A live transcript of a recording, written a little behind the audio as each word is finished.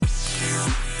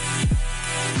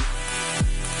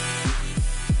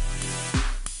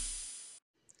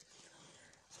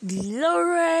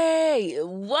Glory!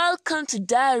 Welcome to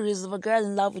Diaries of a Girl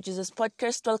in Love with Jesus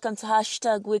podcast. Welcome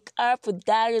to #Wake Up with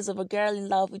Diaries of a Girl in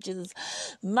Love with Jesus.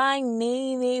 My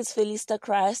name is Felista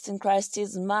Christ, and Christ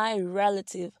is my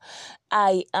relative.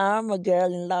 I am a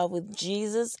girl in love with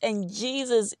Jesus, and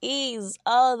Jesus is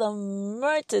all the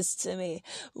matters to me.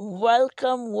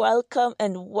 Welcome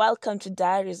to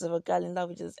Diaries of a Girl in Love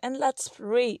with Jesus. And let's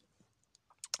pray.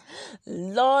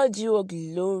 Lord, you are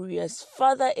glorious.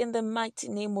 Father, in the mighty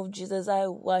name of Jesus, I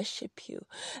worship you.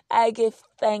 I give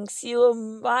thanks. You are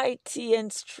mighty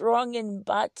and strong in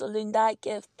battle, and I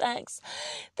give thanks.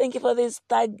 Thank you for this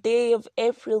third day of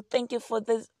April. Thank you for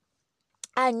this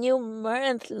a new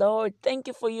month, Lord. Thank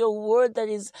you for your word that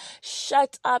is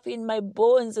shut up in my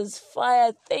bones as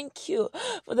fire. Thank you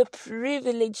for the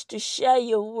privilege to share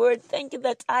your word. Thank you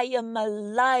that I am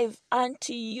alive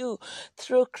unto you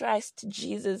through Christ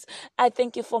Jesus. I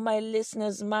thank you for my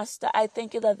listeners, Master. I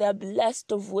thank you that they are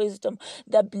blessed of wisdom,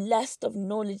 they're blessed of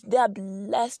knowledge, they are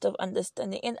blessed of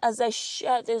understanding. And as I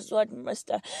share this word,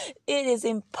 Master, it is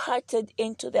imparted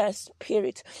into their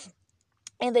spirit.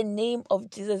 In the name of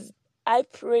Jesus, I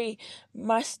pray,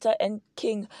 Master and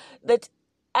King, that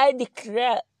I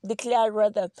declare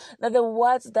rather that the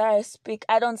words that I speak,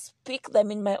 I don't speak them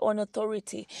in my own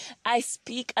authority. I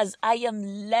speak as I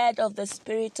am led of the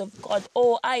Spirit of God.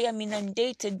 Oh, I am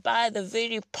inundated by the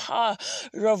very power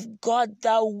of God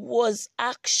that was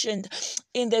actioned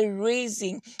in the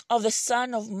raising of the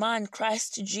Son of Man,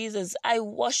 Christ Jesus. I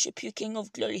worship you, King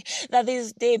of Glory, that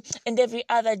this day and every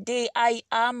other day I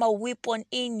am a weapon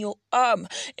in your arm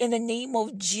in the name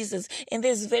of Jesus. In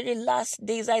these very last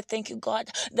days, I thank you,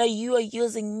 God, that you are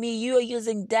using me. You are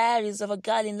using Diaries of a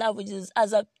Girl in Love with Jesus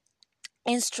as an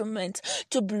instrument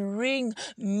to bring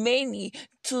many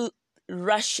to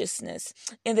righteousness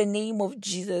in the name of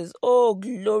Jesus. Oh,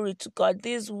 glory to God.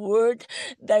 This word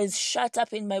that is shut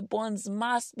up in my bones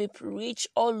must be preached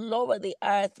all over the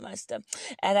earth, Master.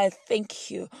 And I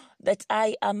thank you that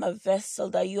I am a vessel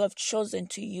that you have chosen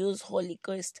to use, Holy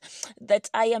Ghost, that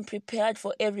I am prepared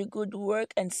for every good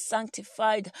work and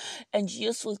sanctified and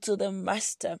useful to the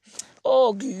Master.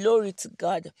 Oh, glory to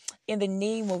God. In the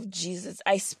name of Jesus,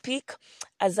 I speak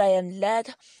as I am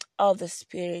led of the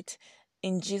Spirit.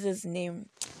 In Jesus' name,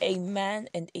 amen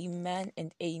and amen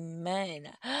and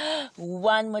amen.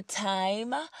 One more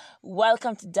time,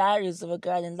 welcome to Diaries of a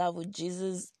Girl in Love with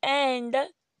Jesus. And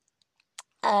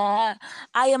I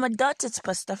am adopted to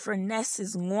Pastor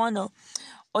Francis Mono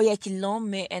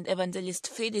Oyakilome and Evangelist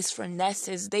Phyllis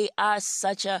Francis. They are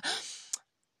such a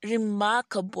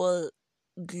remarkable,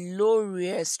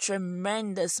 glorious,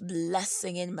 tremendous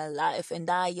blessing in my life, and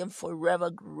I am forever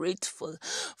grateful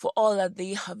for all that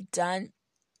they have done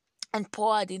and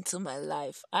poured into my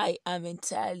life. I am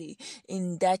entirely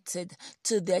indebted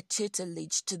to their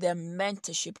tutelage, to their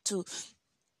mentorship, to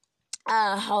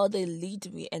how they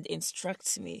lead me and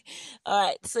instruct me. All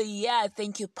right, so yeah,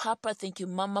 thank you, Papa, thank you,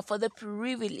 Mama, for the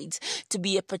privilege to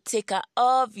be a partaker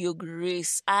of your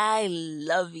grace. I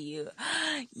love you.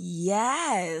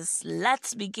 Yes,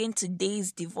 let's begin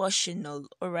today's devotional.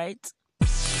 All right.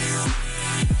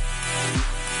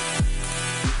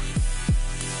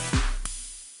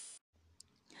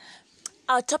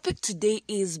 Our topic today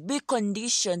is be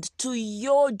conditioned to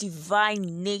your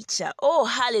divine nature. Oh,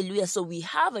 hallelujah. So we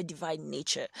have a divine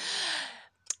nature.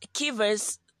 Key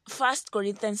verse, 1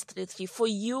 Corinthians 3:3. For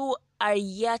you are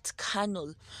yet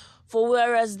carnal. For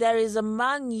whereas there is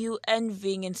among you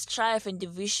envying and strife and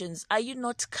divisions, are you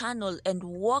not carnal and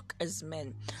walk as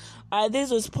men? This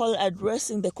was Paul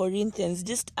addressing the Corinthians,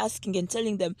 just asking and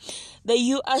telling them that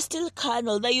you are still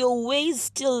carnal, that your ways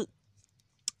still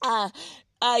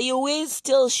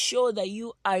show that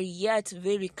you are yet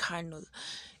very carnal.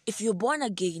 If you're born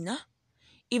again,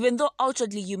 even though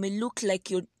outwardly you may look like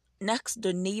your next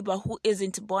door neighbor who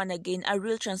isn't born again, a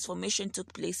real transformation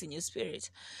took place in your spirit.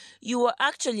 You were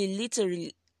actually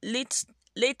literally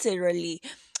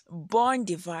born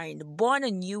divine, born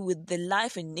anew with the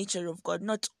life and nature of God.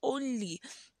 Not only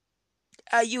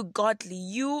are you godly,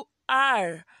 you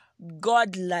are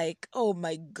godlike. Oh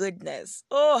my goodness.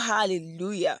 Oh,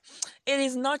 hallelujah. It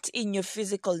is not in your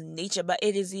physical nature, but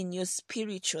it is in your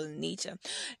spiritual nature.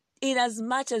 In as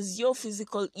much as your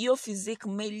physique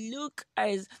may look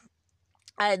as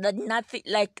that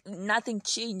nothing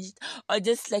changed, or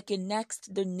just like your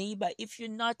next door neighbor, if your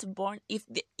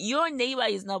neighbor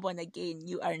is not born again,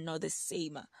 you are not the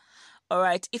same. All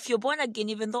right. If you're born again,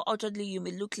 even though outwardly you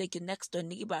may look like your next door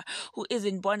neighbor who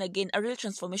isn't born again, a real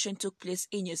transformation took place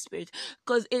in your spirit,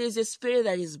 because it is your spirit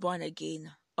that is born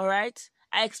again. All right.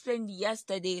 I explained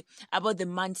yesterday about the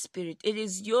man spirit. It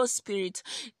is your spirit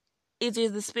it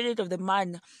is the spirit of the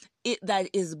man that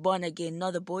is born again,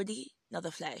 not the body, not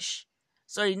the flesh.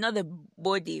 Sorry, not the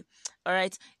body. All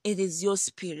right, it is your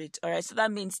spirit. All right, so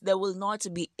that means there will not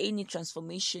be any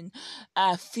transformation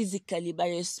physically, but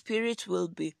your spirit will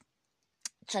be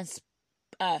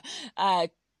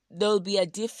there'll be a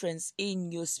difference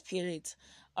in your spirit.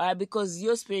 All right, because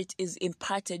your spirit is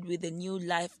imparted with the new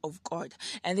life of God.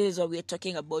 And this is what we're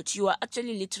talking about. You are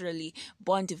actually literally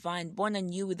born divine, born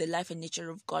anew with the life and nature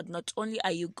of God. Not only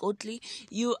are you godly,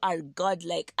 you are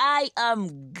godlike. I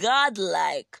am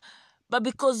godlike. But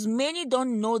because many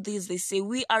don't know this, they say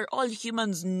we are all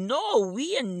humans. No,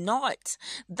 we are not.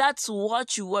 That's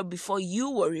what you were before you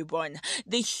were reborn.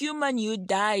 The human you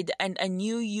died and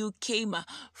anew you came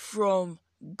from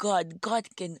God.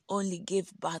 God can only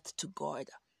give birth to God.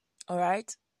 All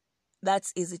right?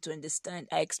 That's easy to understand.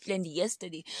 I explained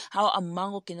yesterday how a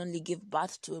mango can only give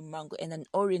birth to a mango and an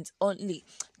orange only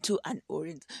to an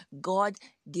orange. God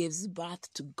gives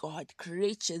birth to God,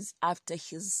 creatures after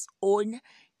his own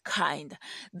kind.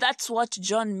 That's what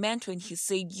John meant when he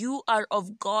said, "You are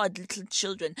of God, little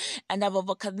children, and have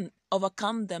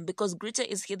overcome them, because greater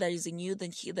is he that is in you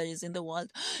than he that is in the world."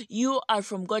 You are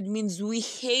from God means we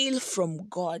hail from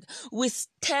God. We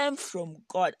stem from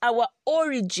God. Our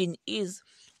origin is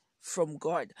from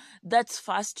God. That's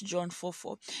 1 John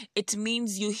 4:4. It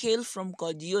means you hail from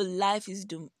God. Your life is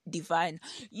divine.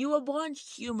 You were born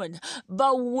human,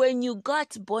 but when you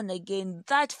got born again,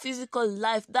 that physical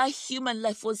life, that human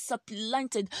life was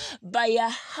supplanted by a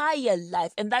higher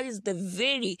life, and that is the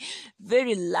very,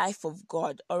 very life of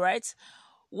God. All right?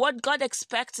 What God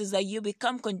expects is that you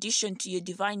become conditioned to your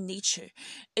divine nature.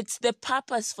 It's the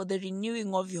purpose for the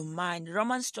renewing of your mind.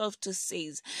 Romans 12:2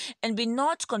 says, "And be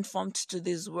not conformed to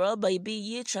this world, but be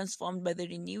ye transformed by the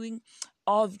renewing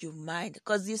of your mind."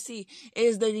 Because you see, it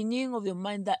is the renewing of your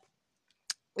mind that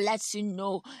lets you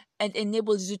know and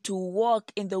enables you to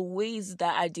walk in the ways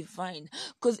that are divine.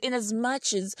 Because in as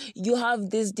much as you have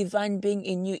this divine being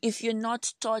in you, if you're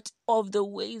not taught of the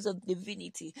ways of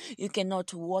divinity, you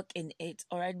cannot walk in it.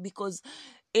 All right, because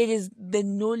it is the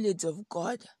knowledge of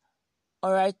God,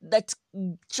 all right, that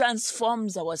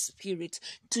transforms our spirit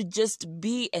to just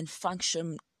be and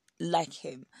function like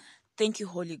him. Thank you,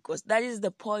 Holy Ghost. That is the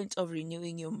point of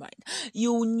renewing your mind.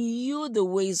 You knew the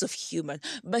ways of human,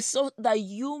 but so that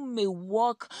you may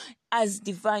walk as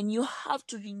divine, you have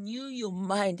to renew your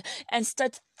mind and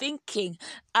start thinking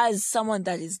as someone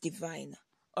that is divine.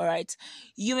 All right.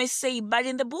 You may say, but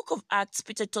in the book of Acts,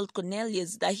 Peter told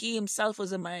Cornelius that he himself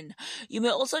was a man. You may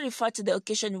also refer to the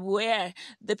occasion where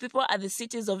the people at the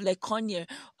cities of Lycaonia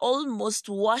almost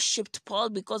worshipped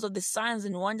Paul because of the signs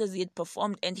and wonders he had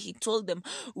performed, and he told them,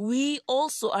 "We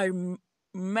also are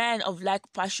men of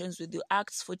like passions with you."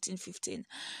 Acts 14:15.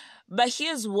 But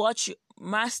here's what you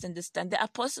must understand. The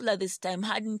apostle at this time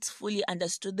hadn't fully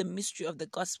understood the mystery of the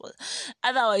gospel.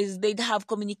 Otherwise, they'd have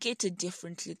communicated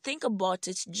differently. Think about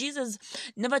it. Jesus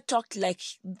never talked like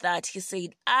that. He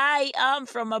said, "I am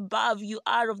from above. You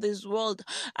are of this world.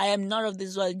 I am not of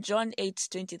this world." John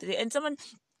 8:23. And someone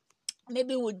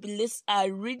maybe would be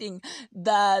reading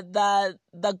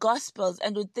the gospels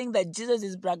and would think that Jesus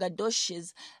is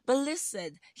braggadocious. But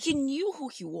listen, he knew who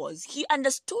he was. He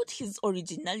understood his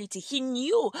originality. He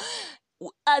knew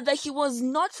that he was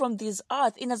not from this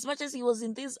earth. In as much as he was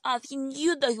in this earth, he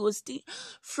knew that he was still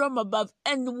from above.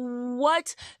 And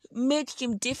what made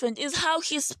him different is how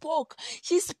he spoke.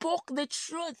 He spoke the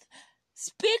truth.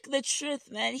 Speak the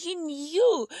truth, man. He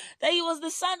knew that he was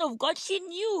the Son of God. He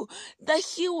knew that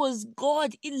he was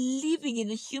God living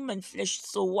in a human flesh.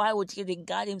 So why would he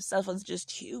regard himself as just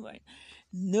human?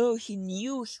 No, he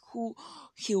knew who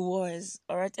he was.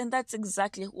 All right. And that's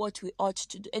exactly what we ought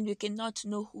to do. And we cannot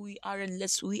know who we are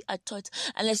unless we are taught,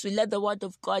 unless we let the word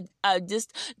of God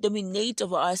just dominate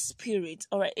over our spirit.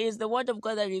 All right. It is the word of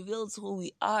God that reveals who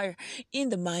we are in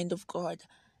the mind of God.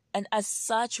 And as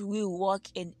such, we walk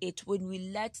in it when we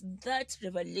let that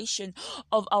revelation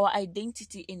of our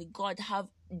identity in God have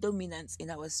dominance in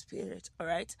our spirit. All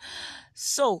right.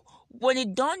 So when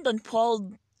it dawned on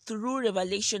Paul through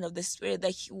revelation of the Spirit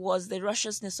that he was the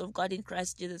righteousness of God in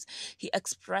Christ Jesus, he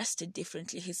expressed it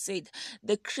differently. He said,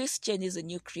 the Christian is a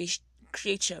new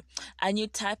creature, a new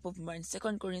type of man.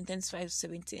 2 Corinthians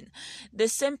 5:17. The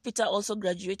same Peter also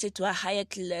graduated to a higher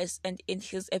class, and in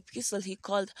his epistle he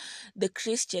called the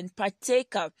Christian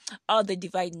partaker of the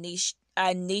divine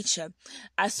nature,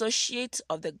 associate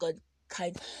of the God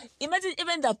kind. Imagine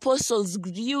even the apostles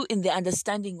grew in the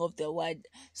understanding of the word.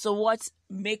 So what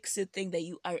makes you think that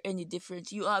you are any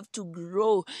different? You have to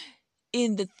grow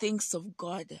in the things of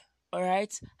God. All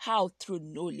right. How? Through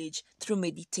knowledge, through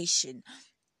meditation.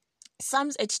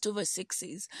 Psalms 82 verse 6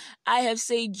 says, I have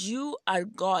said you are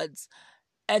gods,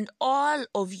 and all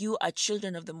of you are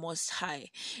children of the Most High.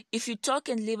 If you talk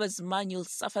and live as man, you'll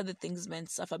suffer the things men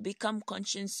suffer. Become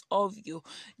conscious of your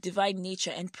divine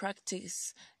nature and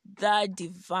practice the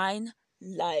divine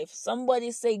life.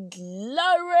 Somebody say,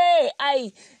 glory!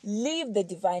 I live the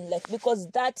divine life because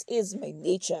that is my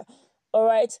nature. All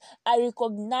right, I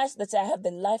recognize that I have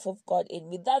the life of God in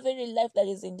me, that very life that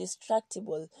is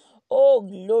indestructible. Oh,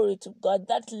 glory to God,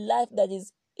 that life that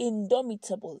is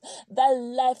indomitable, that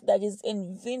life that is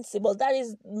invincible. That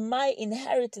is my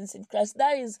inheritance in Christ.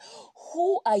 That is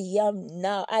who I am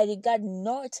now. I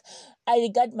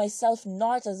regard myself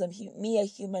not as a mere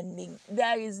human being.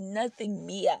 There is nothing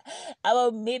mere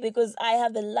about me because I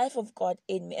have the life of God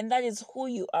in me, and that is who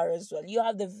you are as well. You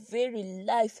have the very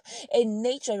life and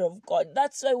nature of God.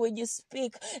 That's why when you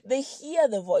speak, they hear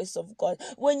the voice of God.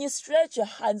 When you stretch your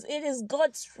hands, it is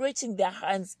God stretching their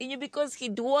hands in you because He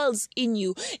dwells in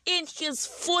you in His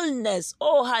fullness.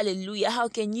 Oh, hallelujah. How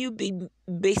can you be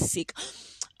basic?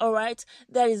 All right,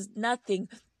 there is nothing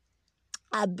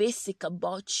basic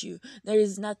about you. There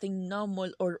is nothing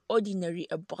normal or ordinary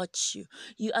about you.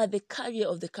 You are the carrier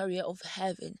of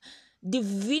heaven.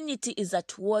 Divinity is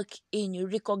at work in you.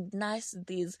 Recognize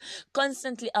this.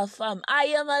 Constantly affirm, I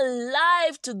am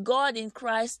alive to God in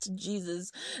Christ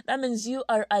Jesus. That means you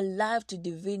are alive to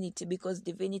divinity because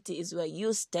divinity is where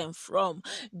you stem from.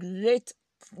 Greater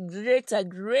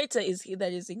is He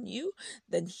that is in you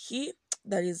than he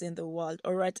that is in the world.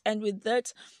 All right, and with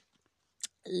that,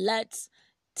 let's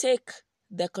take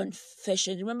the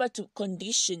confession. Remember to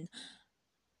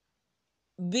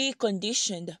be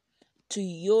conditioned to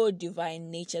your divine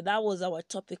nature. That was our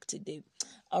topic today.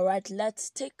 All right,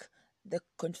 let's take the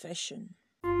confession.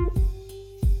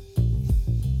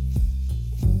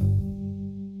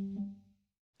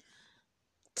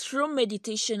 Through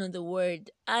meditation on the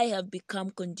word, I have become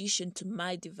conditioned to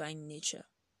my divine nature.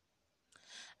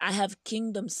 I have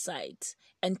kingdom sight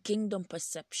and kingdom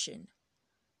perception.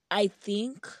 I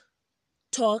think,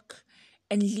 talk,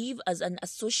 and live as an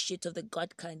associate of the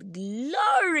God kind.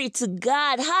 Glory to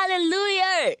God.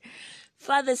 Hallelujah.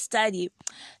 Further study.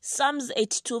 Psalms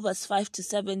 82 verse 5 to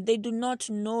 7. They do not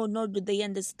know, nor do they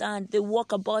understand. They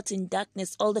walk about in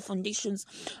darkness. All the foundations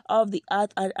of the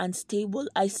earth are unstable.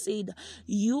 I said,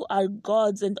 you are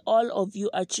gods, and all of you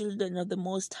are children of the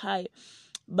Most High.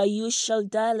 But you shall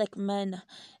die like men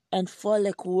and fall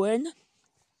like one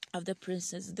of the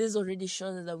princes. This already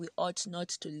shows that we ought not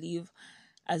to live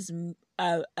as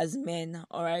men.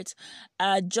 All right.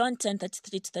 John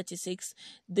 10:33-36.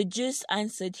 The Jews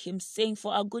answered him, saying,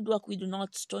 for our good work we do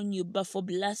not stone you, but for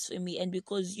blasphemy, and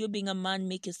because you being a man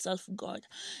make yourself God.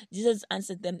 Jesus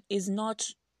answered them, Is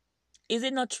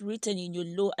it not written in your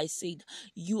law, I said,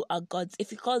 you are gods?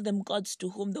 If you call them gods to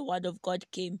whom the word of God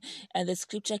came, and the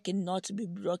scripture cannot be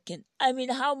broken. I mean,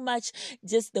 how much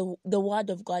just the word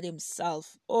of God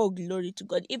Himself? Oh, glory to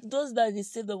God. If those that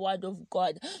receive the word of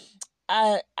God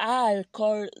are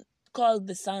called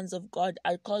the sons of God,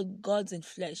 are called gods in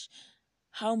flesh,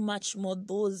 how much more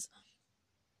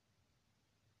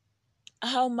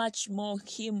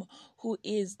Him who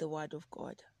is the word of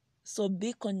God? So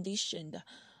be conditioned,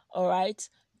 all right,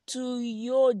 to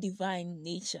your divine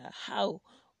nature. How?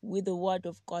 With the word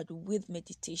of God, with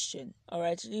meditation. All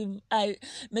right, I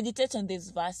meditate on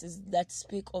these verses that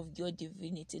speak of your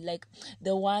divinity, like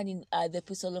the one in the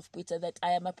epistle of Peter, that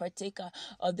I am a partaker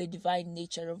of the divine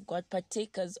nature of God,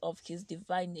 partakers of His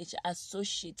divine nature,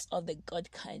 associates of the God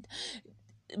kind.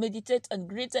 Meditate on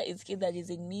greater is He that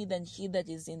is in me than he that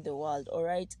is in the world. All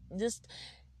right, just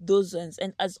those ones.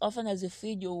 And as often as you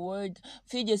feed your word,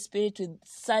 feed your spirit with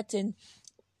certain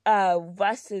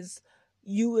verses,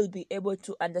 you will be able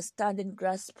to understand and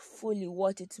grasp fully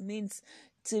what it means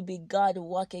to be God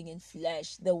walking in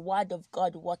flesh, the word of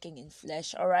God walking in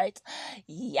flesh. All right,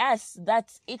 yes,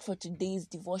 that's it for today's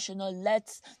devotional.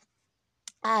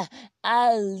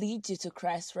 I'll lead you to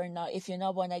Christ right now. If you're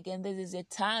not born again, this is your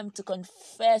time to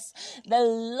confess the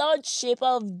Lordship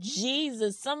of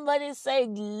Jesus. Somebody say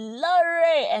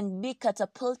glory and be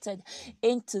catapulted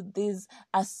into this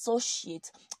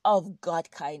associate of God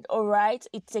kind. All right,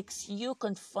 it takes you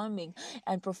confirming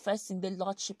and professing the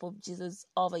Lordship of Jesus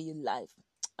over your life.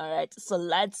 All right, so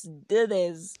let's do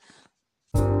this.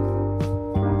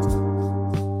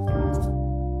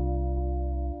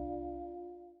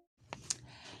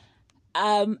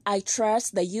 I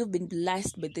trust that you've been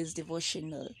blessed by this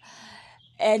devotional,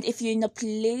 and if you're in a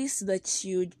place that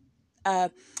you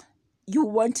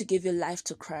want to give your life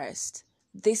to Christ,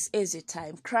 this is your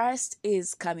time. Christ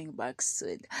is coming back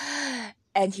soon,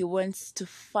 and He wants to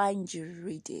find you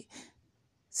ready.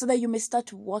 so that you may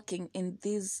start walking in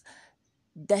this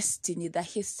destiny that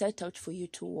He set out for you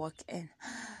to walk in.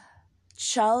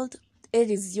 Child, it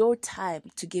is your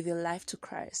time to give your life to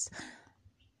Christ.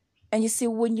 And you see,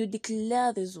 when you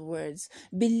declare these words,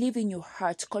 believe in your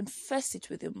heart, confess it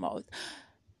with your mouth,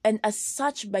 and as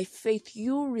such, by faith,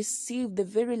 you receive the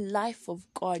very life of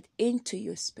God into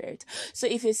your spirit. So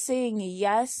if you're saying,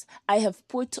 yes, I have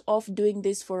put off doing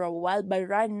this for a while, but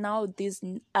right now, this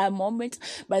moment,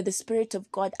 by the Spirit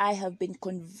of God, I have been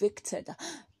convicted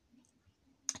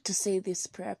to say this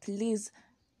prayer. Please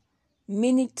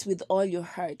mean it with all your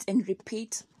heart and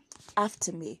repeat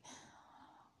after me.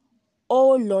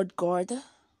 Oh Lord God,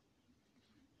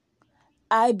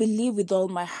 I believe with all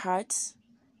my heart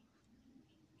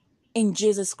in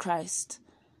Jesus Christ,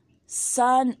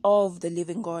 Son of the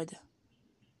living God.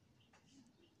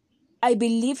 I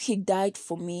believe He died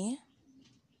for me,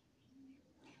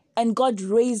 and God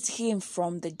raised Him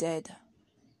from the dead.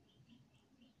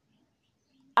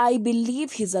 I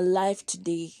believe He's alive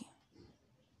today.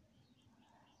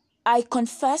 I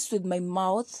confess with my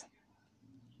mouth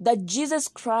that Jesus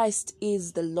Christ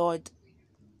is the Lord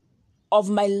of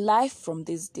my life from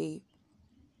this day.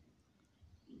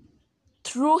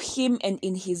 Through Him and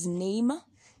in His name,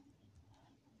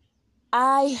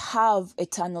 I have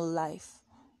eternal life.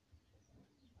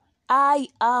 I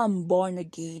am born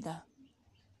again.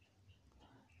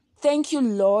 Thank you,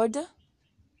 Lord,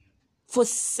 for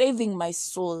saving my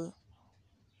soul.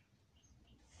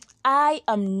 I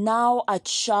am now a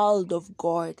child of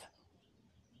God.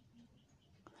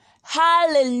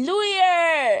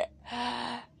 Hallelujah!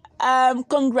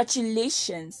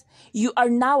 Congratulations. You are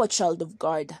now a child of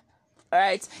God. All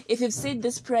right. If you've said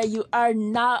this prayer, you are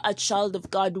now a child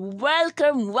of God.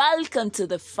 Welcome to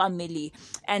the family.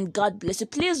 And God bless you.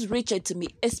 Please reach out to me,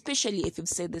 especially if you've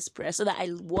said this prayer, so that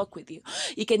I'll work with you.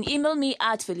 You can email me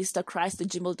at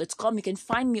felistachrist@gmail.com. You can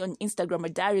find me on Instagram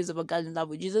at Diaries of a Girl in Love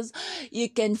with Jesus. You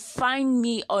can find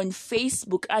me on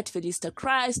Facebook at Felista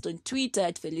Christ, on Twitter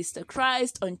at Felista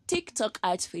Christ, on TikTok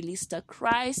at Felista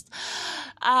Christ.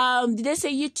 Did I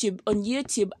say YouTube? On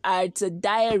YouTube at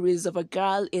Diaries of a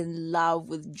Girl in Love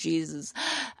with Jesus.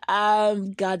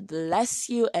 God bless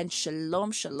you and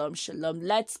shalom, shalom, shalom.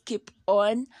 Let's keep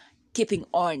on keeping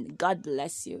on. God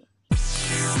bless you.